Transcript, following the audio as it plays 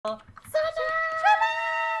Summer!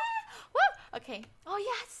 Woo! Okay. Oh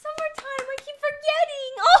yeah, it's summertime. I keep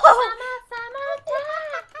forgetting. Oh!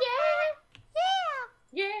 Summertime!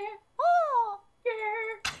 Yeah! Yeah! Oh!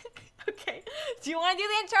 Yeah! Okay. Do you want to do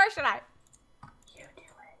the intro or should I? You do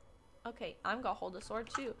it. Okay, I'm gonna hold the sword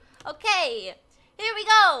too. Okay, here we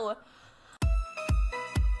go.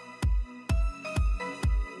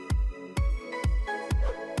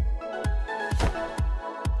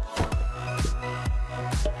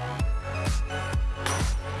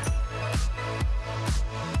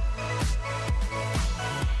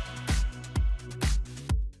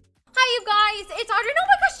 Hi, you guys. It's Audrey. Oh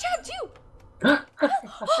my gosh, Chad too. Oh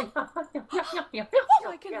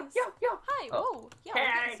my goodness. Hi. Whoa. Yeah. We're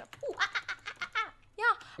getting stuff. Ooh,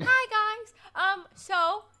 Yeah. Hi, guys.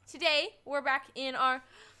 So today we're back in our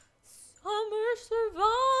summer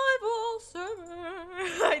survival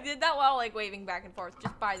server. I did that while like waving back and forth,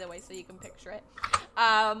 just by the way, so you can picture it.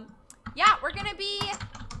 Yeah, we're gonna be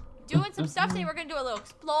doing some stuff today. We're gonna do a little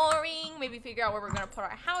exploring, maybe figure out where we're gonna put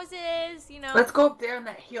our houses. You know. Let's go up there on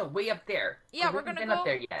that hill, way up there. Yeah, we're gonna go up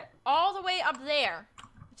there yet. all the way up there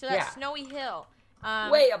to that snowy hill.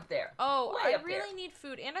 Way up there. Oh, Way I up really there. need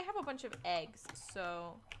food, and I have a bunch of eggs,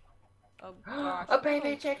 so. Oh gosh. A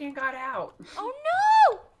baby chicken got out. Oh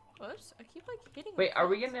no! Whoops! I keep like hitting. Wait, are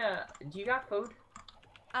we gonna? Do you got food?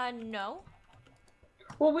 No.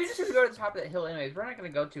 Well, we just have to go to the top of that hill anyways. We're not gonna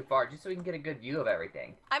go too far, just so we can get a good view of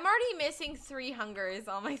everything. I'm already missing 3 hungers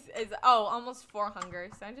on my. Oh, almost 4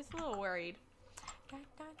 hungers. So I'm just a little worried. Look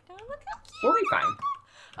how cute. We'll be fine.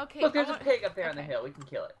 Okay. Look, there's a pig up there on the hill. We can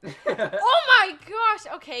kill it. Oh my gosh!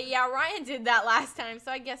 Okay, yeah, Ryan did that last time, so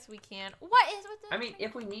I guess we can. What is with the? I mean,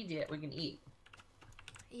 if we need it, we can eat.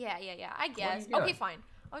 Yeah. I guess. doing? Okay, fine.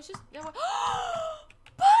 I was just. Bunny!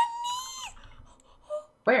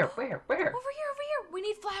 Where? Over here. We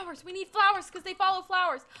need flowers. We need flowers because they follow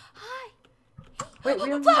flowers. Hi. Wait, we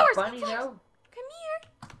don't flowers, need a bunny, flowers. though. Come here.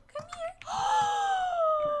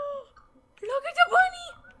 Look at the bunny.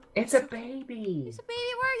 It's a baby. It's a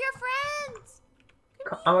baby. Where are your friends?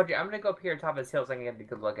 I'm gonna go up here on top of this hill so I can get a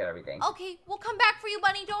good look at everything. Okay, we'll come back for you,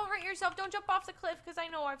 bunny. Don't hurt yourself. Don't jump off the cliff because I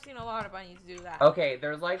know I've seen a lot of bunnies do that. Okay,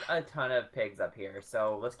 there's like a ton of pigs up here,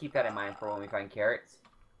 so let's keep that in mind for when we find carrots.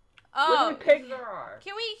 Oh, Look how many pigs there are.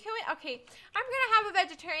 Can we? Okay, I'm gonna have a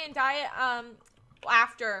vegetarian diet.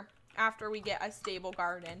 After we get a stable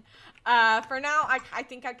garden. For now, I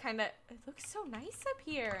think I kind of. It looks so nice up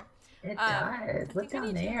here. It does. Look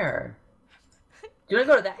down there. Do you want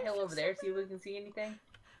to go to that hill over there, see if we can see anything?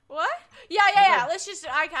 What? Yeah. Let's just.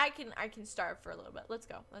 I can starve for a little bit. Let's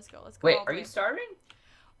go. Wait, are you starving?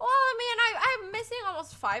 Well, man, I'm missing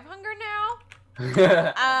almost 5 hunger now.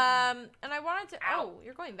 And I wanted to. Oh,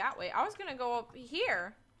 you're going that way. I was gonna go up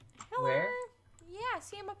here. Hello. Where? Yeah,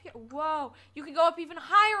 see him up here. Whoa, you can go up even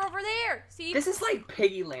higher over there. See? This is like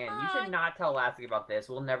piggy land. You should not tell Lassie about this.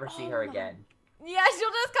 We'll never see her again. Yeah, she'll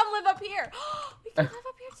just come live up here. We can live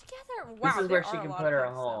up here together. Wow, this is where she can put her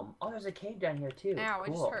home. Oh, there's a cave down here too. Ow, cool. I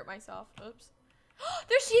just hurt myself. Oops.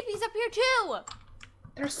 There's sheepies up here too.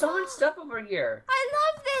 There's sawing stuff over here. I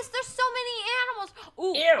love this. There's so many animals.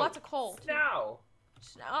 Ooh, Ew, lots of coal. Snow.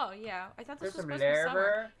 Oh, yeah. I thought this There's was some supposed to be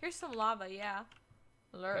summer. lava. Here's some lava, yeah.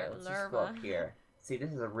 Okay, let's just go up here. See,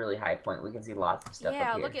 this is a really high point. We can see lots of stuff up here.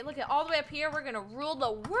 Yeah, look at all the way up here. We're gonna rule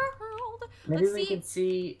the world. Maybe we can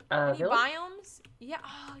see any village? biomes. Yeah.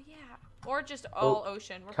 Oh, yeah. Or just all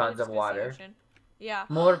ocean. We're tons of water. Ocean. Yeah.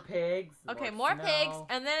 More pigs. Okay, more pigs,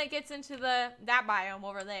 and then it gets into that biome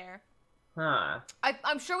over there. Huh.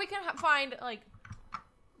 I'm sure we can find like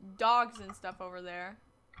dogs and stuff over there.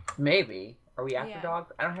 Maybe. Are we after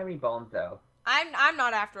dogs? I don't have any bones though. I'm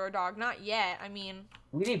not after a dog, not yet. I mean,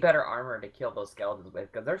 we need better armor to kill those skeletons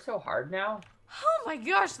with, because they're so hard now. Oh my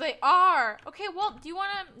gosh, they are. Okay, well, do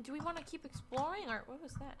we want to keep exploring, or what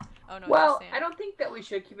was that? Oh no. Well, I don't think that we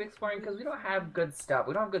should keep exploring because we don't have good stuff.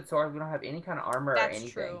 We don't have good swords. We don't have any kind of armor or anything.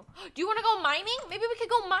 That's true. Do you want to go mining? Maybe we could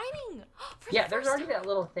go mining. Yeah, there's already that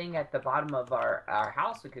little thing at the bottom of our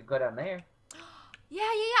house. We could go down there. Yeah.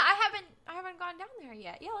 I haven't gone down there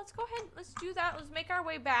yet. Yeah, let's go ahead. Let's do that. Let's make our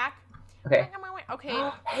way back. Okay.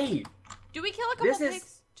 Okay. Hey. Do we kill a couple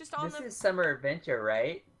pigs just on This is summer adventure,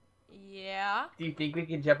 right? Yeah. Do you think we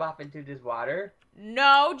can jump off into this water?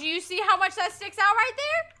 No. Do you see how much that sticks out right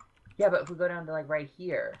there? Yeah, but if we go down to like right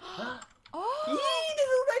here. Oh. Yee, this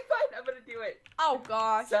is like fun. I'm gonna do it. Oh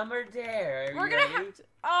gosh. Summer dare. We're gonna have to.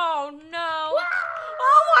 Oh no. Wow.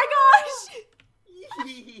 Oh my gosh.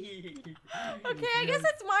 Okay, I guess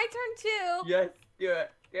it's my turn too. Yes, do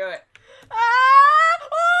it. Do it. Ah!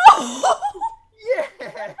 Oh! Yeah.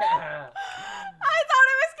 I thought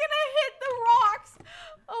it was gonna hit the rocks.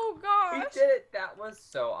 Oh gosh. We did it. that was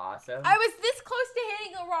so awesome. I was this close to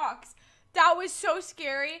hitting the rocks. That was so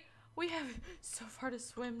scary. We have so far to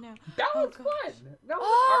swim now. That was fun. That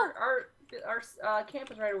was our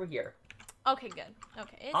camp is right over here. Okay, good.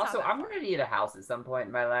 Okay. It's also, I'm gonna need a house at some point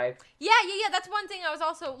in my life. Yeah. That's one thing I was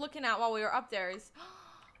also looking at while we were up there. Is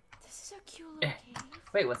this is a cute little cave.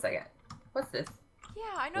 Wait 1 second. What's this? Yeah,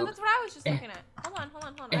 I know. That's what I was just looking at. Hold on.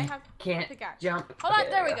 I have can't pickaxe. jump. Hold on.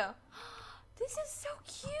 There we go. This is so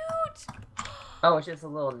cute. Oh, it's just a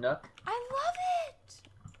little nook. I love it.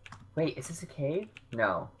 Wait, is this a cave?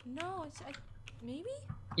 No. No, it's maybe.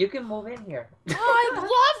 You can move in here. Oh, I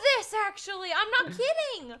love this actually. I'm not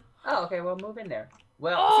kidding. Oh, okay. Well, move in there.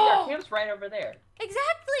 Well, see, our camp's right over there.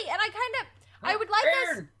 Exactly, and I would like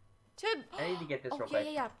us to. I need to get this real quick.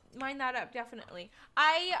 Yeah. Mine that up definitely.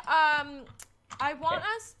 I want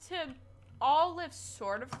us to all live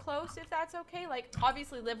sort of close, if that's okay. Like,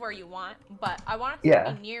 obviously live where you want, but I want us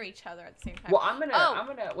to be near each other at the same time. Well, I'm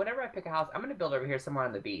gonna, whenever I pick a house, I'm gonna build over here somewhere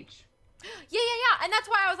on the beach. Yeah, and that's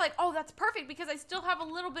why I was like, oh, that's perfect, because I still have a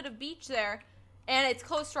little bit of beach there, and it's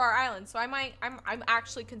close to our island, so I'm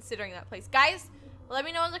actually considering that place. Guys, let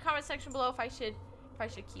me know in the comment section below if I should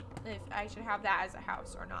have that as a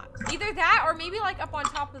house or not. Either that, or maybe like up on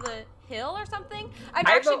top of the hill or something.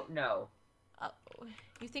 I don't know.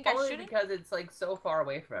 You think Only I shouldn't? because it's like so far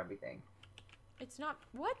away from everything. It's not.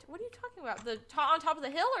 What? What are you talking about? On top of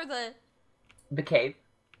the hill or the cave?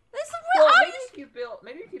 This is real. Well,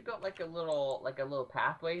 maybe if you built like a little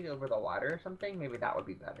pathway over the water or something, maybe that would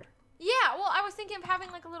be better. Yeah. Well, I was thinking of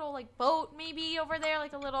having like a little boat maybe over there,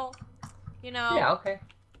 like a little, Yeah. Okay.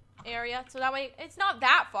 Area, so that way it's not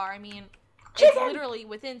that far. I mean, it's literally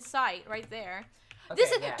within sight right there. Okay,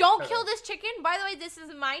 don't kill this chicken. By the way, this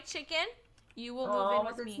is my chicken. You will move in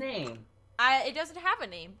with me. What's its name? It doesn't have a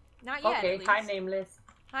name. Not yet. Okay, hi nameless.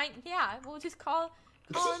 Yeah, we'll just call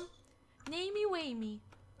him Namey Wamey.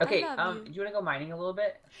 Okay, do you want to go mining a little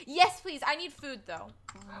bit? Yes, please. I need food though.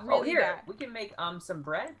 Really here, bad. we can make some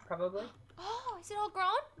bread probably. Oh, is it all grown?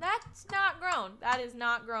 That's not grown. That is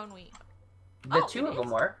not grown wheat. The two of them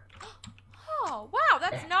were. Oh, wow,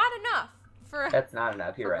 that's not enough for. That's not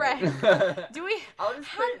enough. You're right. Do we? I'll just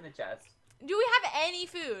put it in the chest. Do we have any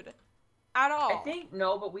food at all? I think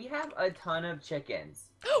no, but we have a ton of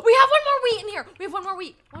chickens. We have one more wheat in here. We have one more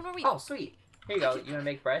wheat. One more wheat. Oh, sweet. Here you go. You want to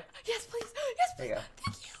make bread? Yes, please. Yes, please. There you go.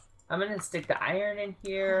 Thank you. I'm going to stick the iron in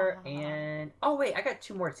here and... Oh, wait. I got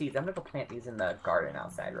 2 more seeds. I'm going to go plant these in the garden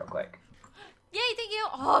outside real quick. Yay, thank you.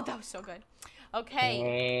 Oh, that was so good. Okay.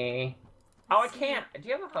 Hey. Oh, I can't. Do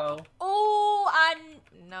you have a hoe? Oh,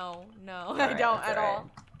 no, I don't at all.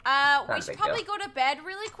 We should probably go to bed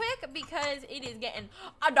really quick because it is getting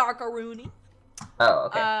a darker-roony. Oh,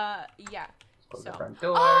 okay. Yeah. Close the front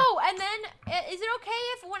door. Oh, and then is it okay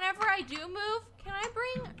if whenever I do move, can I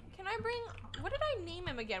bring? What did I name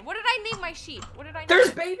him again? What did I name my sheep? What did I name?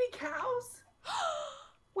 There's baby cows.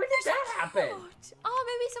 When did that happen? Oh,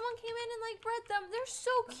 maybe someone came in and bred them. They're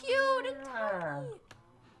so cute and tiny.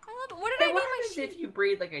 I love it. What did I name my sheep? If you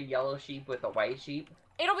breed like a yellow sheep with a white sheep?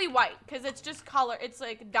 It'll be white because it's just color. It's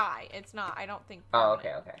like dye. It's not. I don't think. Oh,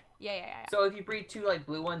 okay. Yeah. So if you breed 2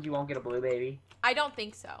 blue ones, you won't get a blue baby? I don't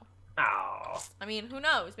think so. Oh. I mean, who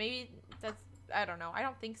knows? Maybe that's. I don't know. I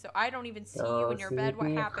don't think so. I don't even see you in your bed.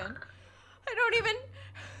 What happened? I don't even.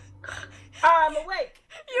 I'm awake.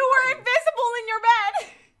 You were invisible in your bed.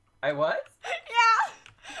 I was?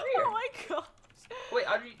 Yeah. Weird. Oh my gosh. Wait,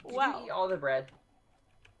 Audrey, did you eat all the bread?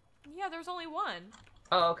 Yeah, there's only one.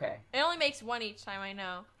 Oh, okay. It only makes 1 each time, I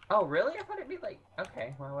know. Oh, really? I thought it'd be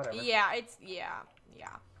okay, well, whatever. Yeah, yeah.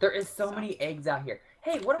 There is so many eggs out here.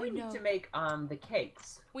 Hey, what do we need to make the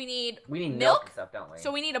cakes? We need milk and stuff, don't we?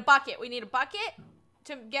 So we need a bucket. We need a bucket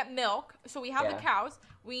to get milk. So we have the cows.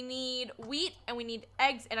 We need wheat and we need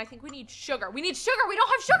eggs and I think we need sugar. We need sugar. We don't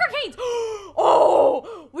have sugar canes.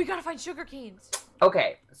 Oh, we gotta find sugar canes.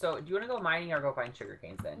 Okay, so do you want to go mining or go find sugar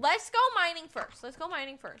canes then? Let's go mining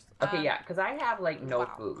first. Okay, yeah, because I have no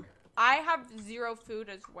food. I have 0 food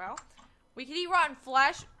as well. We could eat rotten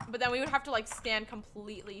flesh, but then we would have to stand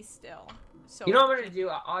completely still. So you know what I'm gonna do,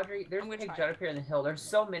 Audrey? There's pigs right up here in the hill. There's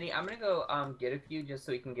so many. I'm gonna go get a few just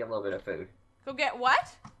so we can get a little bit of food. Go get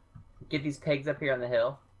what? Get these pigs up here on the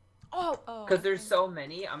hill. Oh. Because there's so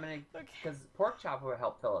many. I'm gonna. Because pork chop would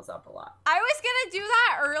help fill us up a lot. I was gonna do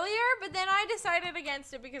that earlier, but then I decided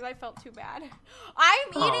against it because I felt too bad. I'm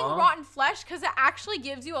eating rotten flesh because it actually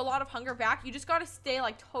gives you a lot of hunger back. You just gotta stay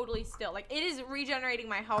totally still. It is regenerating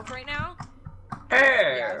my health right now.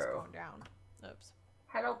 Hey. Yeah, it's going down. Oops.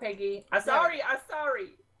 Hello, Piggy. I'm sorry.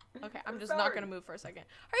 Okay, I'm just not gonna move for a second.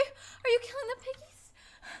 Are you killing the piggies?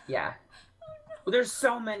 Yeah. Oh no. Well, there's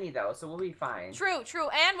so many though, so we'll be fine. True, true.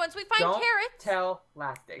 And once we find carrots... tell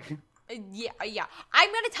Lastic. Yeah.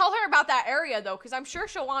 I'm gonna tell her about that area though, because I'm sure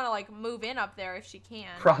she'll want to like move in up there if she can.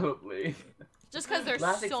 Probably. Just because there's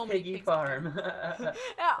Lastic's so many piggy things. farm.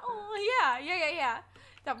 Yeah.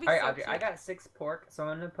 That'd be Alright, so Audrey, cute. I got 6 pork, so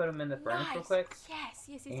I'm gonna put them in the furnace real quick. Yes.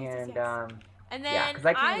 And And then yeah, because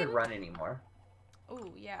I can't even run anymore.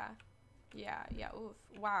 Ooh, yeah. Oof.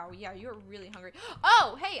 Wow. Yeah, you're really hungry.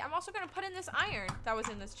 Oh, hey, I'm also gonna put in this iron that was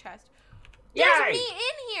in this chest. There's meat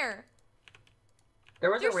in here.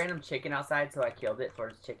 There's a random chicken outside, so I killed it for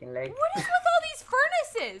its chicken leg. What is with all these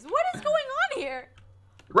furnaces? What is going on here?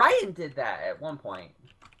 Ryan did that at one point.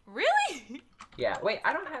 Really? Yeah. Wait,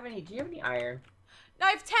 I don't have any. Do you have any iron? No,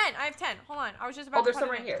 I have 10. Hold on. I was just about to there's put some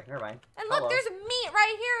it right in. here. Never mind. And look, there's meat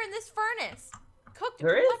right here in this furnace. Cooked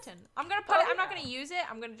there is? mutton. I'm gonna put it. I'm not gonna use it.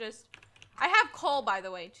 I'm gonna just. I have coal, by the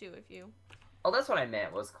way, too. If you. Oh, that's what I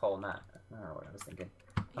meant. Was coal, not. I don't know what I was thinking.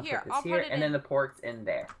 I'll Here, put this I'll here, put it and in. then the pork's in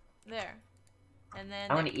there. There. And then.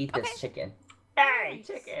 I'm gonna eat this chicken. Hey, nice.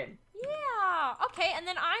 Chicken. Yeah. Okay, and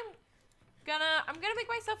then I'm gonna make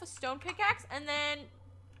myself a stone pickaxe, and then.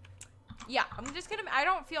 Yeah, I'm just gonna. I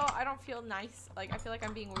don't feel nice. Like I feel like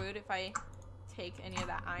I'm being rude if I take any of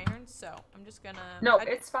that iron. So I'm just gonna. No,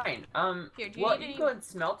 it's fine. Here, do you need can go and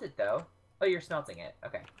smelt it though. Oh, you're smelting it.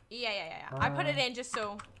 Okay. Yeah. I put it in just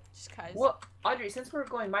cause. Well, Audrey, since we're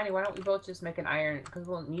going mining, why don't we both just make an iron? Because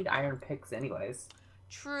we'll need iron picks anyways.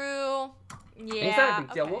 True. Yeah. And it's not a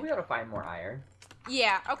big deal. We'll be able to find more iron.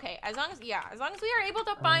 Yeah. Okay. As long as we are able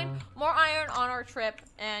to find more iron on our trip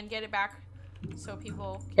and get it back, so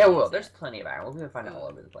people. Yeah, well, there's plenty of iron. We'll be able to find it all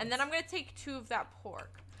over the place. And then I'm gonna take 2 of that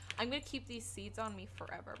pork. I'm gonna keep these seeds on me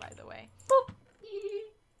forever, by the way.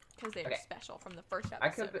 Because they are special from the first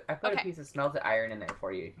episode. I put a piece of smelted iron in there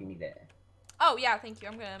for you if you need it. Oh yeah, thank you.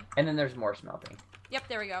 I'm gonna. And then there's more smelting. Yep,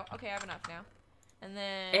 there we go. Okay, I have enough now. And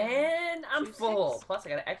then. And I'm full. Plus, I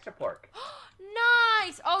got an extra pork.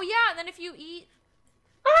 Nice. Oh yeah, and then if you eat.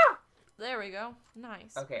 Ah! There we go.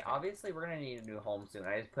 Nice. Okay, obviously we're gonna need a new home soon.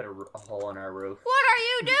 I just put a hole in our roof. What are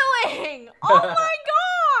you doing? Oh my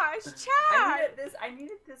gosh, Chad! I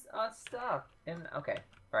needed this stuff. And okay,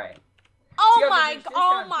 all right. Oh so my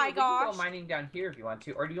gosh! We can go mining down here if you want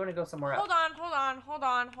to, or do you want to go somewhere else? Hold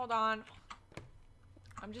on.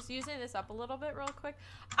 I'm just using this up a little bit real quick.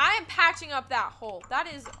 I am patching up that hole. That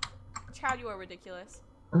is, Chad, you are ridiculous.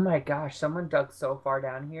 Oh my gosh, someone dug so far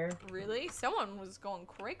down here. Really? Someone was going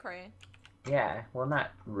cray-cray. Yeah, well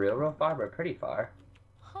not real far, but pretty far.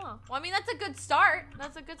 Huh. Well, I mean, that's a good start.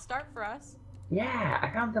 That's a good start for us. Yeah, I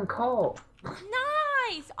found some coal.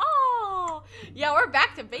 Nice! Oh! Yeah, we're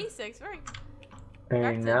back to basics. We're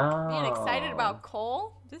back to being excited about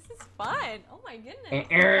coal. This is fun. Oh my goodness.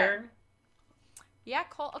 Okay. Yeah,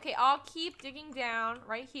 coal. Okay, I'll keep digging down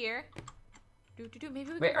right here. Maybe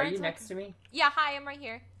we Wait, can are you next to me? Yeah, hi, I'm right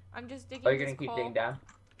here. I'm just digging. Oh, you're gonna keep digging down?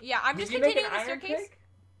 Yeah, I'm just continuing the staircase.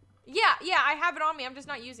 Yeah, I have it on me. I'm just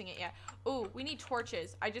not using it yet. Ooh, we need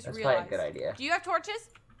torches. I just realized. That's probably a good idea. Do you have torches?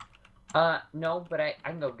 No, but I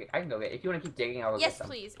can go get. If you want to keep digging, I'll go get some. Yes,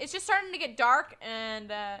 please. It's just starting to get dark,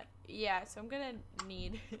 and yeah, so I'm gonna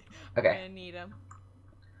need. Okay. I'm gonna need them.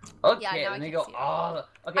 Okay, yeah, and they go all.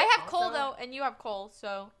 Okay. I have coal though, and you have coal,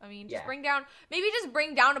 so I mean, just bring down. Maybe just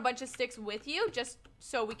bring down a bunch of sticks with you, just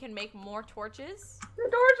so we can make more torches. The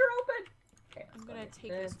doors are open. Okay, I'm gonna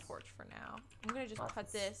take this torch for now. I'm gonna just put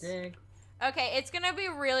this. Okay, it's gonna be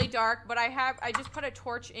really dark, but I just put a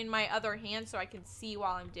torch in my other hand so I can see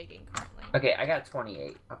while I'm digging currently. Okay, I got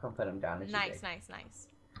 28. I'll come put them down. Nice.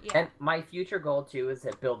 Yeah. And my future goal too is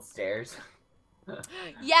to build stairs.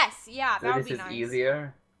 Yes, yeah, that would be nice. This is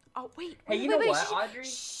easier. Oh wait. Hey, you know what, Audrey?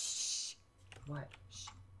 Shh. What?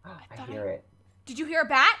 Oh, I hear it. Did you hear a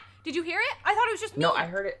bat? Did you hear it? I thought it was just me. No, I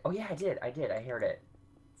heard it. Oh yeah, I did. I heard it.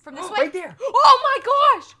 From this way? Right there. Oh my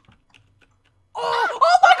gosh!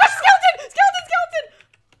 Oh my gosh! Skeleton!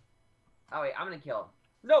 Oh wait, I'm gonna kill him.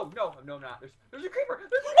 No, I'm not. There's a creeper.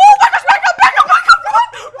 Oh my gosh! Back up!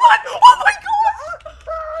 Run! Oh my gosh!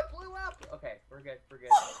 It blew up. Okay, we're good. That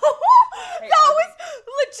was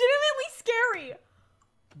legitimately scary.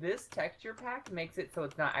 This texture pack makes it so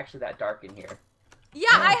it's not actually that dark in here. Yeah,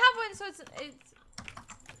 I have one, so it's.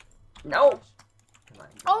 No. Come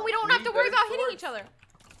on. We don't have to worry about hitting each other.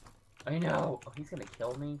 I know. Oh, he's gonna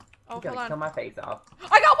kill me. He's gonna kill my face off.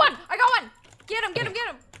 I got one. Get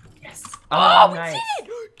him. Yes. Oh, nice. we did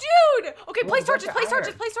it, dude. Okay, place torches.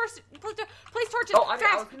 Oh,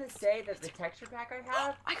 I was gonna say that the texture pack I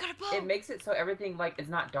have. I got a bow. It makes it so everything is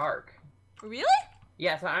not dark. Really?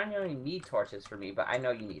 Yeah, so I don't really need torches for me, but I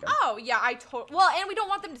know you need them. Oh yeah, well, and we don't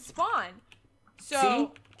want them to spawn. So see?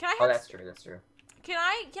 can I have? Oh, that's true. Can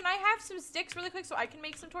I have some sticks really quick so I can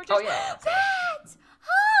make some torches? Oh yeah. Pat!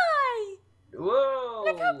 Hi! Whoa!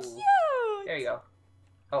 Look how cute! There you go.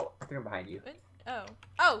 Oh, I think I'm behind you. Oh.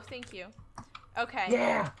 Oh, thank you. Okay.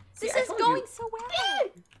 Yeah! This is going so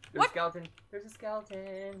well. There's a skeleton. There's a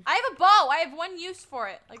skeleton. I have a bow. I have one use for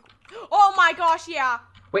it. Like, oh my gosh, yeah.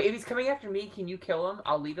 Wait, if he's coming after me, can you kill him?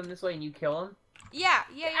 I'll lead him this way and you kill him? Yeah.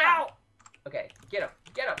 Ow! Okay, get him.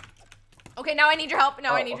 Get him. Okay, now I need your help.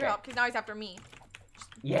 Now I need your help because now he's after me.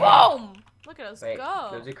 Yeah. Boom! Look at us Wait, go.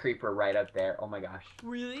 There's a creeper right up there. Oh my gosh.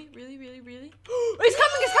 Really? Really? Really? Really? He's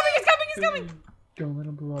coming! He's coming! He's coming! He's coming! Don't let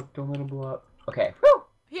him blow up. Don't let him blow up. Okay. Woo!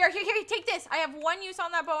 Here, take this. I have one use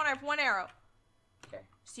on that bow and I have one arrow. Okay.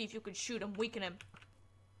 See if you can shoot him, weaken him.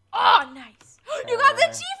 Oh, nice. You got the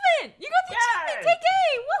achievement! You got the achievement! Take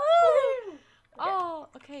A! Woohoo! Okay. Oh,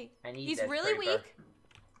 okay. He's really creeper. weak.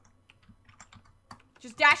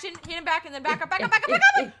 Just dash in, hit him back, and then back up.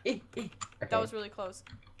 Okay. That was really close.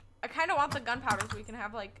 I kind of want the gunpowder so we can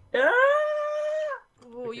have, like... Oh,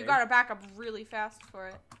 Okay. you gotta back up really fast for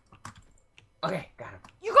it. Okay, got him.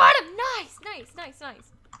 You got him! Nice.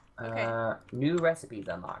 Okay. New recipes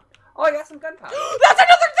unlocked. Oh, I got some gunpowder. That's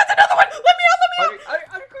another one! Let me out! Run!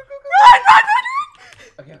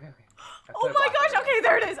 Okay. Oh my gosh, okay,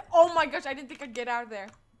 there it is. Oh my gosh, I didn't think I'd get out of there.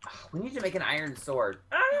 We need to make an iron sword.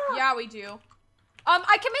 Yeah, we do.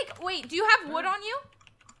 I can make, wait, do you have wood on you?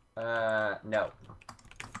 No.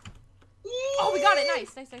 Oh, we got it.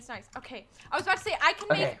 Nice. Okay. I was about to say, I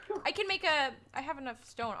can make I have enough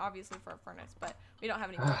stone, obviously, for a furnace, but we don't have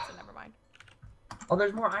any wood, so never mind. Oh,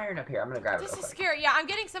 there's more iron up here. I'm gonna grab it. This is scary. Yeah, I'm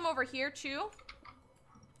getting some over here, too.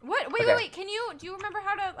 What? Wait. Do you remember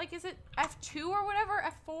how to, like, is it F2 or whatever?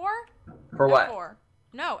 F4? For what? F4.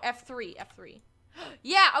 No, F3.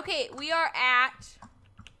 Yeah, okay, we are at,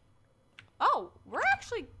 oh, we're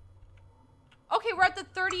actually, okay, we're at the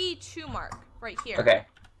 32 mark right here. Okay.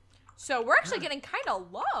 So we're actually getting kind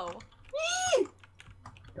of low.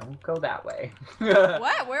 Don't go that way.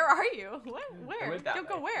 What? Where are you? What? Where? Don't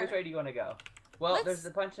go where? Which way do you want to go? Well, there's a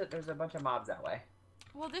bunch of mobs that way.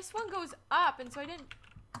 Well, this one goes up, and so I didn't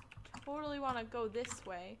totally want to go this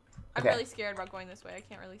way. I'm Okay. really scared about going this way. I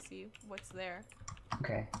can't really see what's there.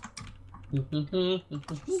 Okay.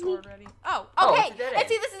 Sword ready. Oh, Oh, okay. it's a dead And end.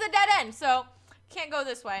 see, this is a dead end, so can't go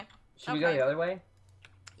this way. Should we go the other way?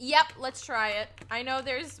 Yep, let's try it. I know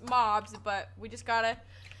there's mobs, but we just gotta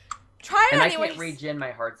try it And anyways. I can't regen my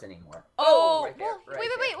hearts anymore. Oh, right there, well, right wait.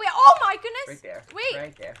 there. Oh my goodness. Right there. Wait.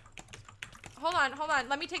 Right there. Hold on.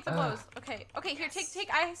 Let me take the blows. Okay, here, take.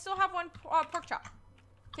 I still have one pork chop.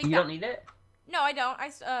 Take You that. don't need it? No, I don't.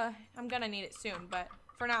 I'm gonna need it soon, but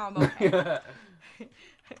for now I'm okay.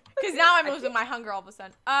 Because now I'm losing my hunger all of a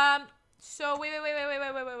sudden. So wait.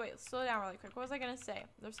 Slow down really quick. What was I gonna say?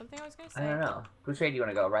 There's something I was gonna say. I don't know. Which way do you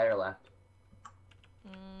want to go? Right or left?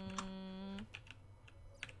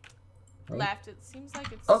 Left. It seems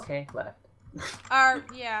like it's. Okay, left.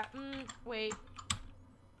 Yeah. Wait.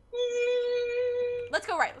 Let's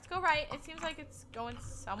go right. It seems like it's going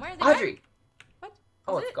somewhere. Audrey! What?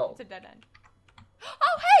 Oh, Is it's it? gold. It's a dead end.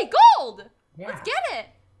 Oh, hey, gold! Yeah. Let's get it.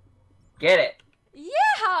 Get it.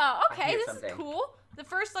 Yeah. Okay, hear this something. is cool. The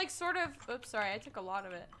first, like, sort of. Oops, sorry, I took a lot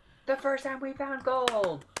of it. The first time we found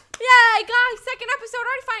gold. Yay, guys! Second episode,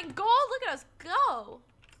 already finding gold. Look at us go.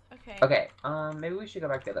 Okay. Okay. Maybe we should go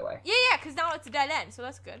back the other way. Yeah, because now it's a dead end, so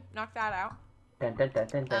that's good. Knock that out. Dun, dun, dun,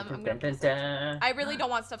 dun, dun, I'm dun, gonna dun, dun. I really don't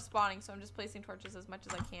want stuff spawning, so I'm just placing torches as much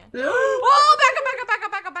as I can. Oh,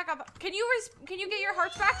 Back up. Can you get your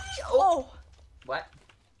hearts back? Oh. What?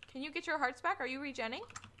 Can you get your hearts back? Are you regenning?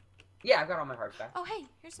 Yeah, I've got all my hearts back. Oh, hey,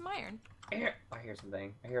 here's some iron. I hear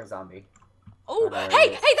something. I hear a zombie. Oh,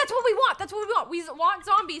 hey, that's what we want. We want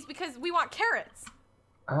zombies because we want carrots.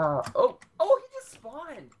 Oh, he just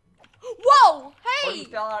spawned. Whoa, Oh, hey. he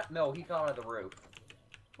fell out. No, he fell out of the roof.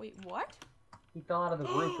 Wait, what? He fell out of the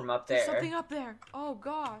roof from up there. There's something up there. Oh,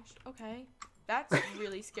 gosh. Okay. That's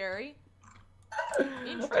really scary.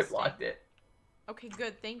 Interesting. I blocked it. Okay,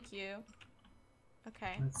 good. Thank you.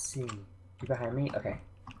 Okay. Let's see. You behind me? Okay.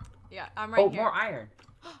 Yeah, I'm right here. More iron.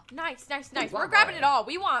 Nice. Ooh, We're grabbing it all.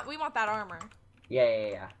 We want that armor.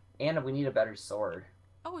 Yeah. And we need a better sword.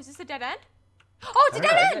 Oh, is this a dead end? Oh, it's a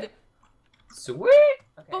dead end. Sweet.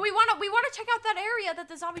 Okay. But we wanna check out that area that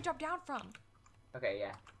the zombie dropped down from. Okay,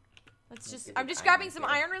 yeah. I'm just grabbing some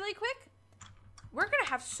iron really quick. We're gonna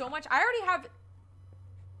have so much. I already have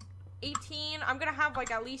 18. I'm gonna have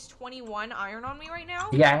like at least 21 iron on me right now.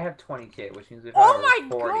 Yeah, I have 22, which means we've Oh got my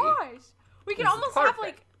 40. gosh! We can This is almost have perfect.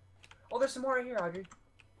 like. Oh, there's some more right here, Audrey.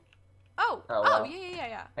 Oh, well.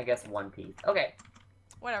 yeah. I guess one piece. Okay.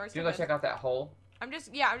 Whatever. Do you go check out that hole? I'm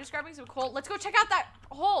just grabbing some coal. Let's go check out that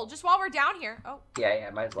hole just while we're down here. Oh. Yeah,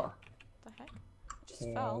 might as well. What the heck? It just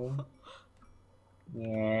fell.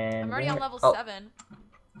 Yeah. I'm already on level 7.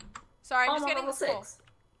 Sorry, I'm just getting level this coal. 6.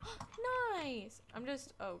 Nice.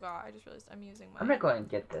 Oh god, I just realized I'm using my... I'm gonna go ahead and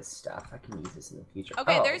get this stuff. I can use this in the future.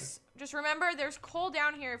 Okay, just remember, there's coal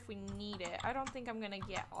down here if we need it. I don't think I'm gonna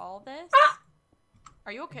get all this.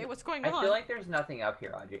 Are you okay? What's going on? I feel like there's nothing up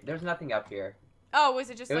here, Audrey. There's nothing up here. Oh, was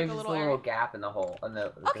it just like a little little gap in the hole, in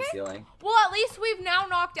the ceiling? Well, at least we've now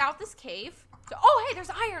knocked out this cave. So, oh, hey, there's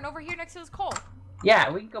iron over here next to this coal.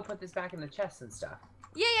 Yeah, we can go put this back in the chest and stuff.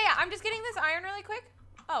 Yeah. I'm just getting this iron really quick.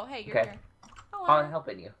 Oh, hey, you're here. Hello. I'm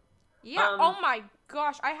helping you. Yeah. Oh my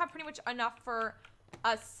gosh, I have pretty much enough for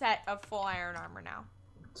a set of full iron armor now.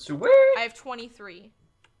 Sweet. I have 23,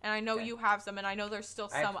 and I know you have some, and I know there's still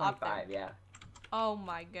some up there. Yeah. Oh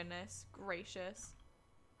my goodness gracious.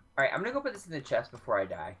 All right, I'm gonna go put this in the chest before I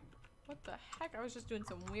die. What the heck? I was just doing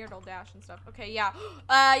some weird old dash and stuff. Okay, yeah.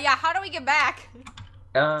 Yeah. How do we get back?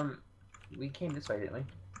 We came this way, didn't we?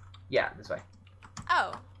 Yeah, this way.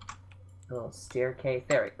 Oh. A little staircase.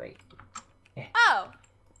 There, wait. Oh.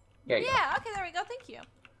 There you go. Okay, there we go. Thank you.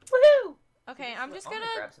 Woohoo! Okay, I'm just gonna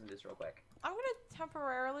grab some of this real quick. I'm gonna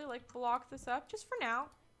temporarily block this up just for now.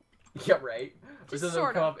 Yeah, right. Just so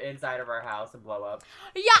they'll come up inside of our house and blow up.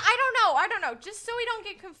 Yeah, I don't know. Just so we don't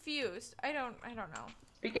get confused. I don't know.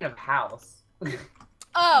 Speaking of house.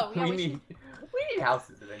 Oh, yeah, we need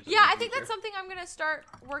houses eventually. Yeah, I think that's something I'm gonna start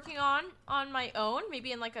working on my own.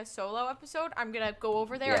 Maybe in like a solo episode. I'm gonna go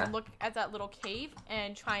over there and look at that little cave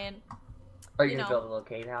and try and. Oh, you're gonna build a little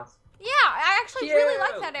cave house? Yeah, I actually really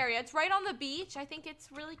like that area. It's right on the beach. I think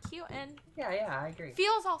it's really cute and yeah, I agree.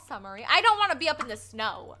 Feels all summery. I don't want to be up in the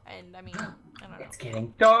snow, and I mean, I don't know. It's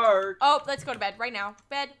getting dark. Oh, let's go to bed right now.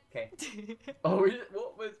 Bed. Okay. Oh,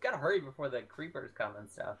 we've got to hurry before the creepers come and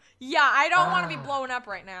stuff. Yeah, I don't want to be blown up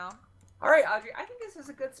right now. All right, Audrey, I think this is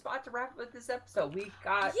a good spot to wrap up with this episode. We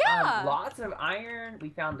got lots of iron. We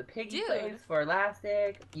found the piggy place for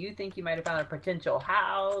elastic. You think you might have found a potential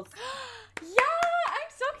house. Yeah, I'm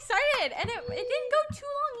so excited. And it didn't go too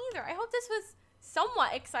long either. I hope this was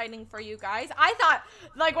somewhat exciting for you guys. I thought,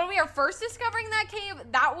 like, when we were first discovering that cave,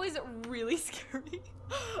 that was really scary.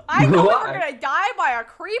 I thought we were going to die by a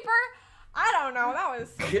creeper. I don't know. That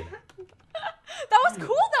was... That was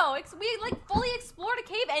cool though. We fully explored a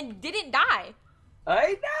cave and didn't die.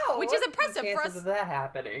 I know. Which is impressive for us. Of that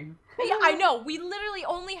happening? Yeah, I know. We literally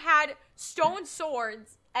only had stone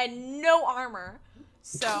swords and no armor.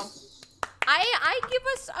 So I give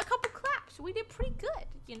us a couple claps. We did pretty good,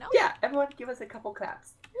 you know? Yeah, everyone give us a couple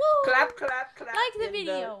claps. Woo! Clap, clap, clap. Like the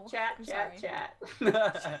video. Chat. All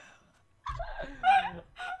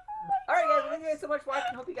right, guys. Thank you guys so much for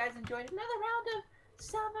watching. Hope you guys enjoyed another round of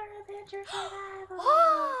Summer Adventure Survival,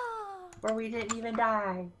 where we didn't even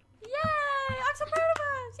die. Yay! I'm so proud of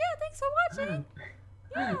us. Yeah, thanks for watching.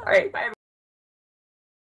 Yeah. All right, bye.